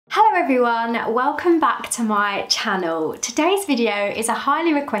Hello everyone, welcome back to my channel. Today's video is a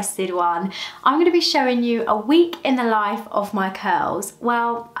highly requested one. I'm going to be showing you a week in the life of my curls.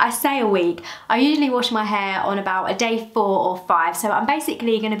 Well, I say a week. I usually wash my hair on about a day 4 or 5, so I'm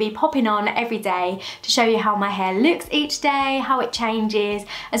basically going to be popping on every day to show you how my hair looks each day, how it changes,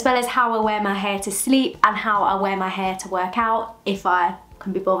 as well as how I wear my hair to sleep and how I wear my hair to work out if I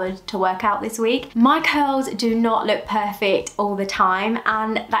can be bothered to work out this week. My curls do not look perfect all the time,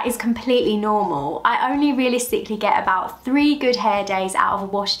 and that is completely normal. I only realistically get about 3 good hair days out of a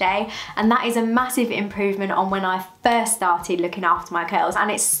wash day, and that is a massive improvement on when I first started looking after my curls.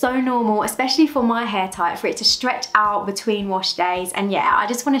 And it's so normal, especially for my hair type, for it to stretch out between wash days. And yeah, I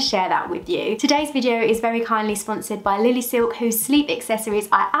just want to share that with you. Today's video is very kindly sponsored by Lily Silk, whose sleep accessories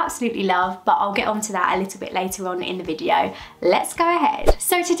I absolutely love, but I'll get onto that a little bit later on in the video. Let's go ahead.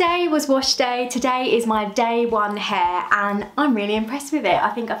 So today was wash day. Today is my day 1 hair, and I'm really impressed with it. I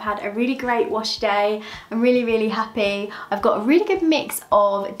think I've had a really great wash day. I'm really happy. I've got a really good mix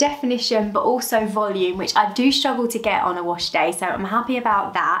of definition but also volume, which I do struggle to get on a wash day, so I'm happy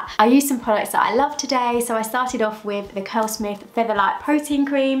about that. I used some products that I love today, so I started off with the Curlsmith Featherlight Protein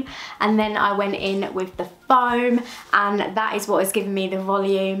Cream, and then I went in with the foam, and that is what has given me the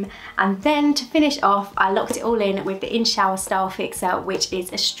volume. And then to finish off, I locked it all in with the In Shower Style Fixer, which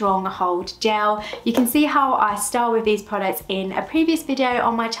is a strong hold gel. You can see how I style with these products in a previous video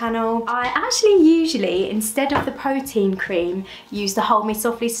on my channel. I actually usually, instead of the protein cream, use the Hold Me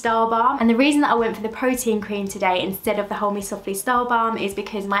Softly Style Balm, and the reason that I went for the protein cream today instead of the Hold Me Softly Style Balm is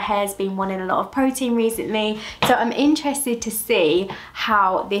because my hair's been wanting a lot of protein recently, so I'm interested to see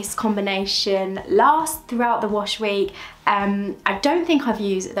how this combination lasts throughout the wash week. I don't think I've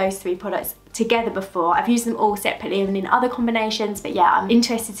used those 3 products together before. I've used them all separately and in other combinations, but yeah, I'm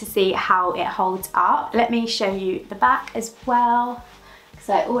interested to see how it holds up. Let me show you the back as well, because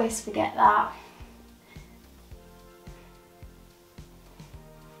I always forget that.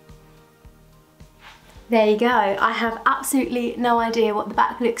 There you go. I have absolutely no idea what the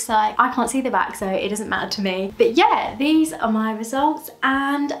back looks like. I can't see the back, so it doesn't matter to me. But yeah, these are my results,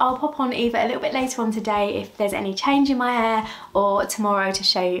 and I'll pop on either a little bit later on today if there's any change in my hair, or tomorrow to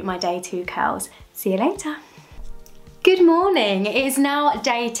show you my day 2 curls. See you later. Good morning, it is now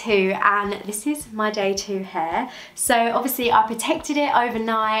day 2, and this is my day 2 hair. So obviously I protected it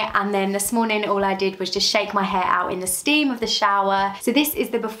overnight, and then this morning all I did was just shake my hair out in the steam of the shower. So this is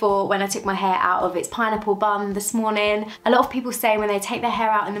the before when I took my hair out of its pineapple bun this morning. A lot of people say when they take their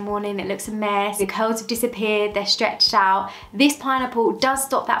hair out in the morning it looks a mess, the curls have disappeared, they're stretched out. This pineapple does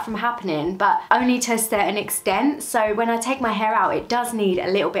stop that from happening, but only to a certain extent. So when I take my hair out, it does need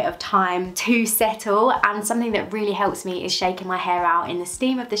a little bit of time to settle, and something that really helps me is shaking my hair out in the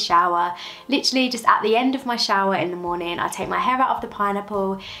steam of the shower. Literally just at the end of my shower in the morning, I take my hair out of the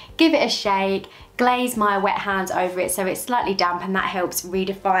pineapple, give it a shake, glaze my wet hands over it so it's slightly damp, and that helps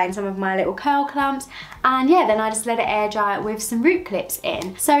redefine some of my little curl clumps. And yeah, then I just let it air dry with some root clips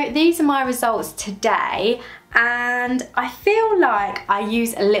in. So these are my results today, and I feel like I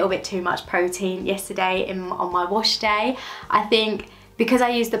used a little bit too much protein yesterday on my wash day. I think because I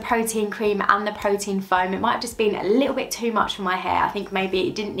used the protein cream and the protein foam, it might have just been a little bit too much for my hair. I think maybe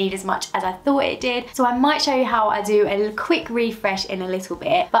it didn't need as much as I thought it did. So I might show you how I do a quick refresh in a little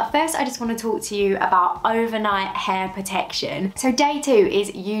bit. But first I just want to talk to you about overnight hair protection. So day 2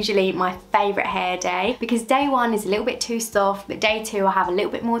 is usually my favourite hair day, because day 1 is a little bit too soft, but day 2 I have a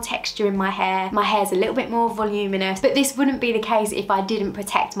little bit more texture in my hair. My hair's a little bit more voluminous, but this wouldn't be the case if I didn't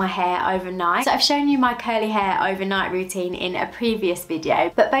protect my hair overnight. So I've shown you my curly hair overnight routine in a previous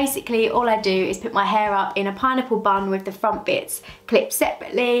video, but basically all I do is put my hair up in a pineapple bun with the front bits clipped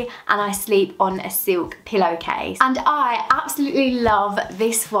separately, and I sleep on a silk pillowcase. And I absolutely love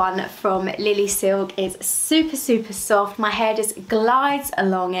this one from Lily Silk. It's super soft. My hair just glides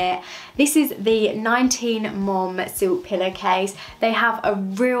along it. This is the 19 Mom silk pillowcase. They have a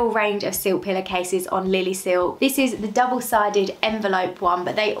real range of silk pillowcases on Lily Silk. This is the double-sided envelope one,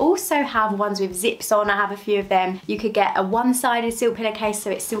 but they also have ones with zips on. I have a few of them. You could get a one-sided silk pillowcase,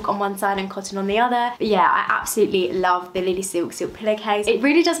 so it's silk on one side and cotton on the other. But yeah, I absolutely love the Lily Silk pillowcase. It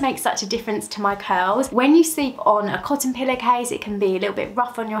really does make such a difference to my curls. When you sleep on a cotton pillowcase, it can be a little bit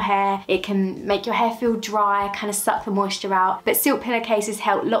rough on your hair. It can make your hair feel dry, kind of suck the moisture out. But silk pillowcases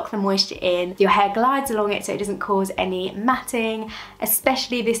help lock the moisture in. Your hair glides along it so it doesn't cause any matting,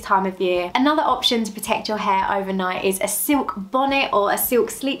 especially this time of year. Another option to protect your hair overnight is a silk bonnet or a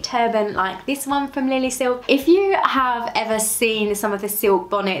silk sleep turban like this one from Lily Silk. If you have ever seen some of the silk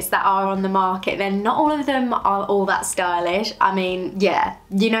bonnets that are on the market, then not all of them are all that stylish. I mean, yeah,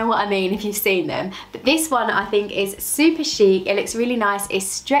 you know what I mean if you've seen them. But this one I think is super chic. It looks really nice. It's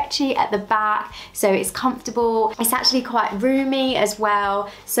stretchy at the back, so it's comfortable. It's actually quite roomy as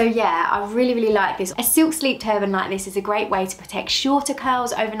well. So yeah, I really, really like this. A silk sleeve turban like this is a great way to protect shorter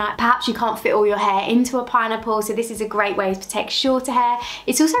curls overnight. Perhaps you can't fit all your hair into a pineapple, so this is a great way to protect shorter hair.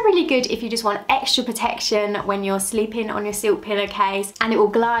 It's also really good if you just want extra protection when you're sleeping on your silk pillowcase, and it will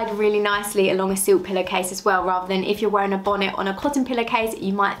glide really nicely along a silk pillowcase as well, rather than if you're wearing a bonnet on a cotton pillowcase,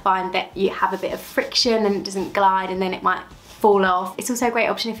 you might find that you have a bit of friction and it doesn't glide and then it might fall off. It's also a great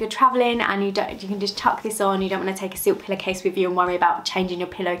option if you're traveling and you can just chuck this on. You don't want to take a silk pillowcase with you and worry about changing your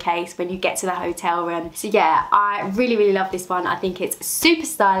pillowcase when you get to the hotel room. So yeah, I really, really love this one. I think it's super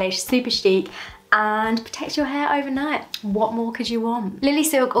stylish, super chic, and protect your hair overnight. What more could you want? Lily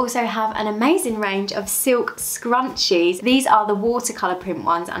Silk also have an amazing range of silk scrunchies. These are the watercolour print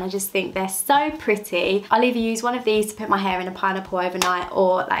ones, and I just think they're so pretty. I'll either use one of these to put my hair in a pineapple overnight,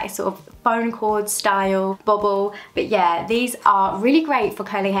 or like a sort of phone cord style bobble. But yeah, these are really great for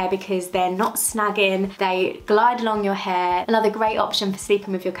curly hair because they're not snagging, they glide along your hair. Another great option for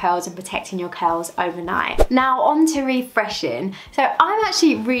sleeping with your curls and protecting your curls overnight. Now on to refreshing. So I'm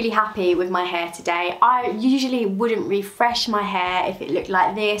actually really happy with my hair today. I usually wouldn't refresh my hair if it looked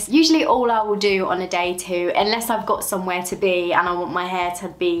like this. Usually all I will do on a day two, unless I've got somewhere to be and I want my hair to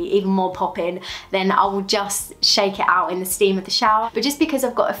be even more popping, then I will just shake it out in the steam of the shower. But just because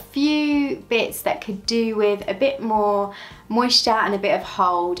I've got a few bits that could do with a bit more moisture and a bit of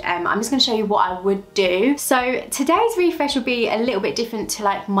hold, I'm just going to show you what I would do. So today's refresh will be a little bit different to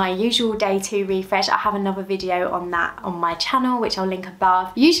like my usual day two refresh. I have another video on that on my channel, which I'll link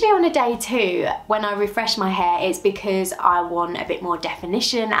above. Usually on a day two, when I refresh my hair, it's because I want a bit more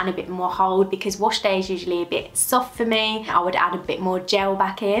definition and a bit more hold, because wash day is usually a bit soft for me. I would add a bit more gel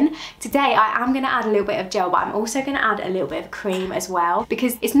back in. Today I am going to add a little bit of gel, but I'm also going to add a little bit of cream as well,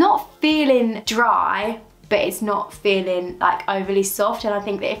 because it's not feeling dry, but it's not feeling like overly soft, and I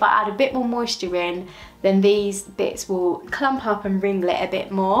think that if I add a bit more moisture in, then these bits will clump up and ringlet a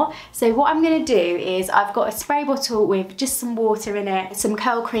bit more. So what I'm going to do is, I've got a spray bottle with just some water in it, some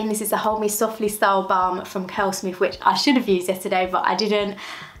curl cream. This is the Hold Me Softly style balm from Curlsmith, which I should have used yesterday but I didn't,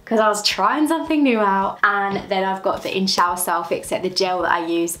 because I was trying something new out. And then I've got the In Shower Style Fix It, the gel that I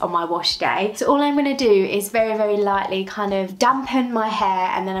use on my wash day. So all I'm going to do is very, very lightly kind of dampen my hair,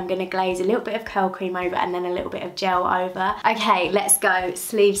 and then I'm going to glaze a little bit of curl cream over and then a little bit of gel over. Okay, let's go.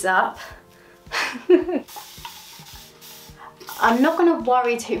 Sleeves up. I'm not going to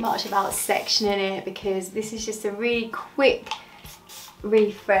worry too much about sectioning it, because this is just a really quick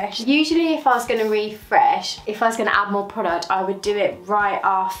refresh. Usually if I was going to refresh, if I was going to add more product, I would do it right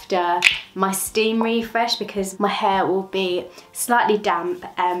after my steam refresh, because my hair will be slightly damp.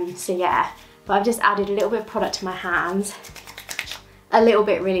 So yeah, but I've just added a little bit of product to my hands. A little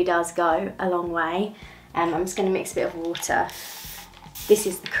bit really does go a long way. I'm just going to mix a bit of water. This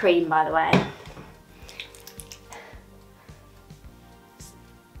is the cream, by the way.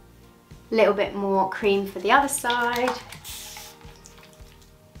 A little bit more cream for the other side.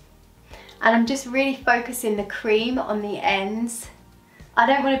 And I'm just really focusing the cream on the ends. I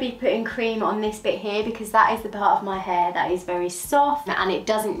don't want to be putting cream on this bit here, because that is the part of my hair that is very soft and it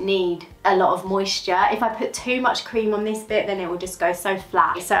doesn't need a lot of moisture. If I put too much cream on this bit, then it will just go so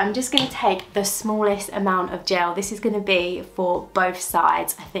flat. So I'm just going to take the smallest amount of gel. This is going to be for both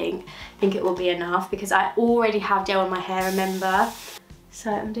sides, I think. I think it will be enough, because I already have gel on my hair, remember? So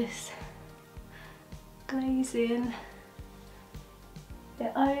I'm just glazing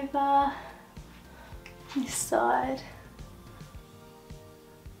it over this side.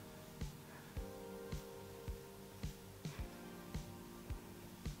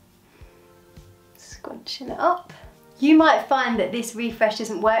 Scrunching it up. You might find that this refresh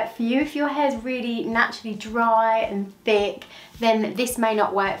doesn't work for you. If your hair is really naturally dry and thick, then this may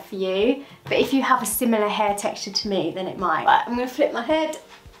not work for you. But if you have a similar hair texture to me, then it might. Right, I'm going to flip my head.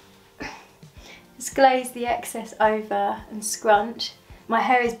 Just glaze the excess over and scrunch. My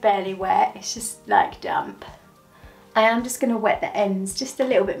hair is barely wet, it's just like damp. I am just going to wet the ends just a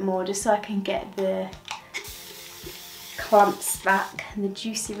little bit more, just so I can get the clumps back and the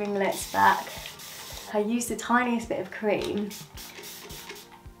juicy ringlets back. I use the tiniest bit of cream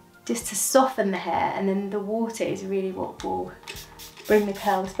just to soften the hair, and then the water is really what will bring the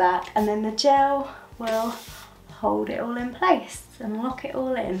curls back, and then the gel will hold it all in place and lock it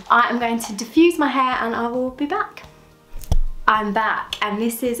all in. I am going to diffuse my hair and I will be back. I'm back, and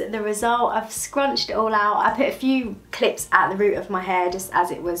this is the result. I've scrunched it all out. I put a few clips at the root of my hair just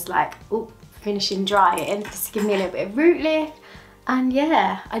as it was like finishing drying, just to give me a little bit of root lift. And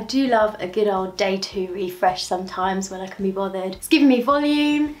yeah, I do love a good old day 2 refresh sometimes when I can be bothered. It's giving me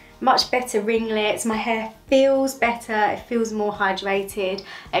volume, much better ringlets, my hair feels better, it feels more hydrated.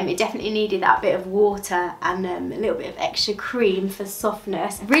 It definitely needed that bit of water and a little bit of extra cream for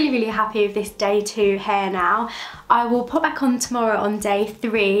softness. Really happy with this day 2 hair now. I will pop back on tomorrow on day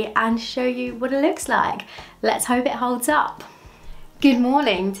 3 and show you what it looks like. Let's hope it holds up. Good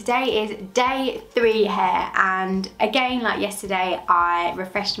morning, today is day 3 hair, and again like yesterday I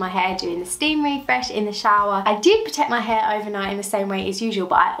refreshed my hair doing the steam refresh in the shower. I did protect my hair overnight in the same way as usual,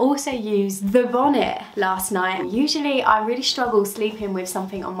 but I also used the bonnet last night. Usually I really struggle sleeping with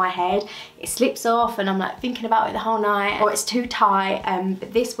something on my head. It slips off and I'm like thinking about it the whole night, or it's too tight,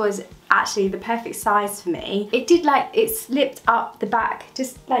 but this was actually the perfect size for me. It did it slipped up the back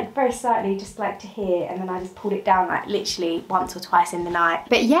just like very slightly, just like to here, and then I just pulled it down like literally once or twice in the night.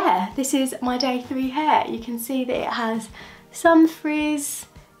 But yeah, this is my day 3 hair. You can see that it has some frizz.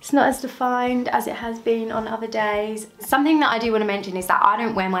 It's not as defined as it has been on other days. Something that I do want to mention is that I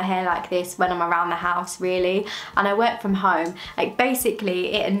don't wear my hair like this when I'm around the house really, and I work from home. Like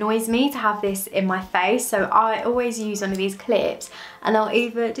basically it annoys me to have this in my face, so I always use one of these clips and I'll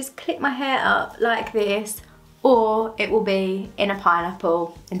either just clip my hair up like this, or it will be in a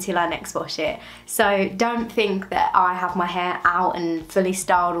pineapple until I next wash it. So don't think that I have my hair out and fully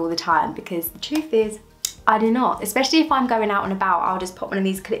styled all the time, because the truth is I do not. Especially if I'm going out and about, I'll just pop one of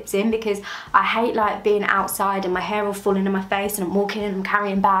these clips in, because I hate like being outside and my hair will fall into my face and I'm walking and I'm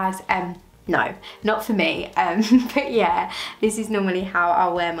carrying bags. No, not for me. But yeah, this is normally how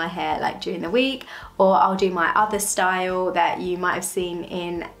I'll wear my hair like during the week, or I'll do my other style that you might have seen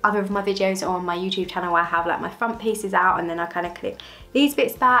in other of my videos or on my YouTube channel, where I have like my front pieces out and then I kind of clip these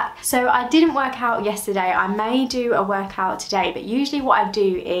bits back. So I didn't work out yesterday. I may do a workout today, but usually what I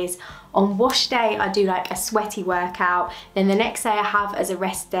do is on wash day I do like a sweaty workout, then the next day I have as a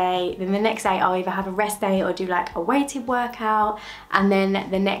rest day, then the next day I'll either have a rest day or do like a weighted workout, and then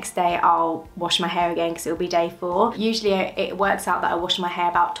the next day I'll wash my hair again because it'll be day 4. Usually it works out that I wash my hair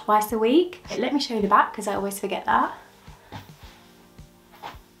about twice a week. Let me show you the back because I always forget that.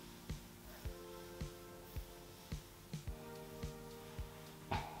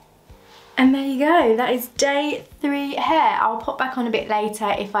 And there you go, that is day 3 hair. I'll pop back on a bit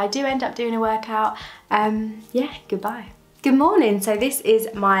later if I do end up doing a workout. Yeah, goodbye. Good morning, so this is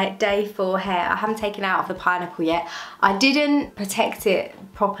my day 4 hair. I haven't taken it out of the pineapple yet. I didn't protect it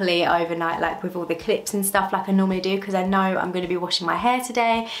properly overnight, like with all the clips and stuff like I normally do, because I know I'm going to be washing my hair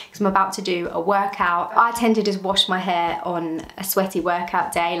today because I'm about to do a workout. I tend to just wash my hair on a sweaty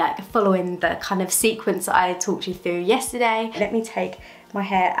workout day, like following the kind of sequence that I talked you through yesterday. Let me take my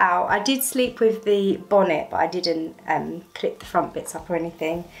hair out. I did sleep with the bonnet, but I didn't clip the front bits up or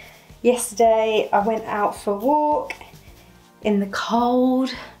anything. Yesterday I went out for a walk in the cold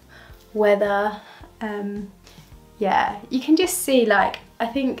weather. Yeah, you can just see, like, I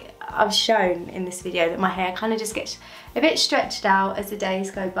think I've shown in this video that my hair kind of just gets a bit stretched out as the days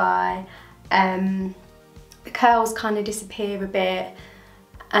go by. The curls kind of disappear a bit.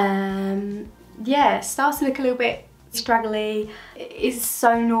 Yeah, it starts to look a little bit straggly. It is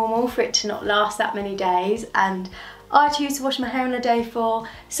so normal for it to not last that many days, and I choose to wash my hair on a day 4.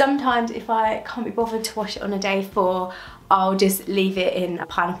 Sometimes if I can't be bothered to wash it on a day 4, I'll just leave it in a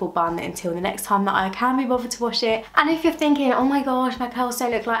pineapple bun until the next time that I can be bothered to wash it. And if you're thinking, oh my gosh, my curls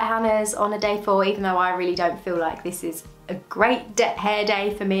don't look like Hannah's on a day 4, even though I really don't feel like this is a great hair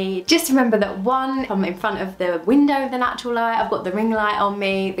day for me, just remember that 1, I'm in front of the window of the natural light, I've got the ring light on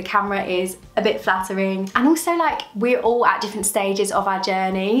me, the camera is a bit flattering, and also like we're all at different stages of our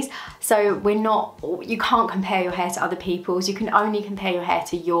journeys, so you can't compare your hair to other people's, you can only compare your hair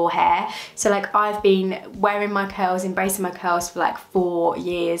to your hair. So like I've been wearing my curls, embracing my curls for like 4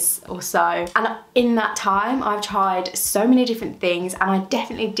 years or so, and in that time I've tried so many different things, and I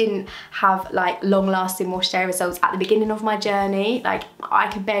definitely didn't have like long lasting wash day results at the beginning of my journey. Like I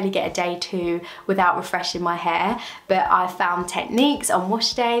could barely get a day 2 without refreshing my hair, but I found techniques on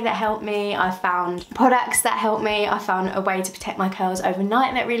wash day that helped me, I found products that helped me, I found a way to protect my curls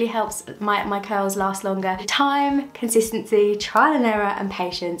overnight that really helps my curls last longer. Time, consistency, trial and error and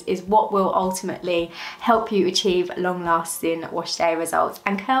patience is what will ultimately help you achieve long lasting wash day results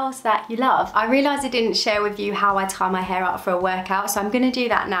and curls that you love. I realised I didn't share with you how I tie my hair up for a workout, so I'm going to do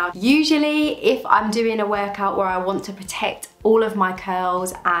that now. Usually if I'm doing a workout where I want to protect all of my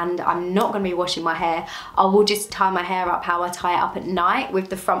curls and I'm not going to be washing my hair, I will just tie my hair up how I tie it up at night with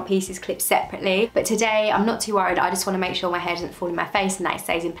the front pieces clipped separately. But today I'm not too worried, I just want to make sure my hair doesn't fall in my face and that it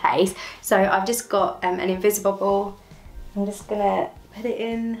stays in place. So I've just got an invisible ball. I'm just going to put it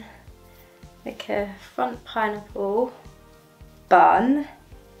in like a front pineapple bun,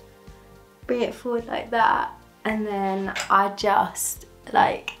 bring it forward like that, and then I just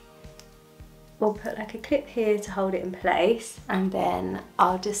like, we'll put like a clip here to hold it in place, and then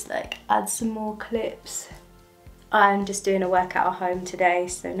I'll just like add some more clips. I'm just doing a workout at home today,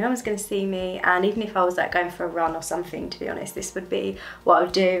 so no one's gonna see me, and even if I was like going for a run or something, to be honest, this would be what I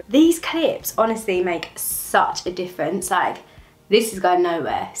would do. These clips honestly make such a difference. Like, this is going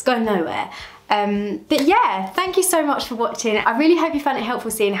nowhere, it's going nowhere. But yeah, thank you so much for watching. I really hope you found it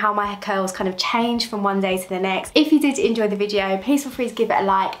helpful seeing how my curls kind of change from one day to the next. If you did enjoy the video, please feel free to give it a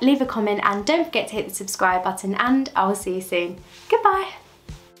like, leave a comment, and don't forget to hit the subscribe button, and I will see you soon. Goodbye.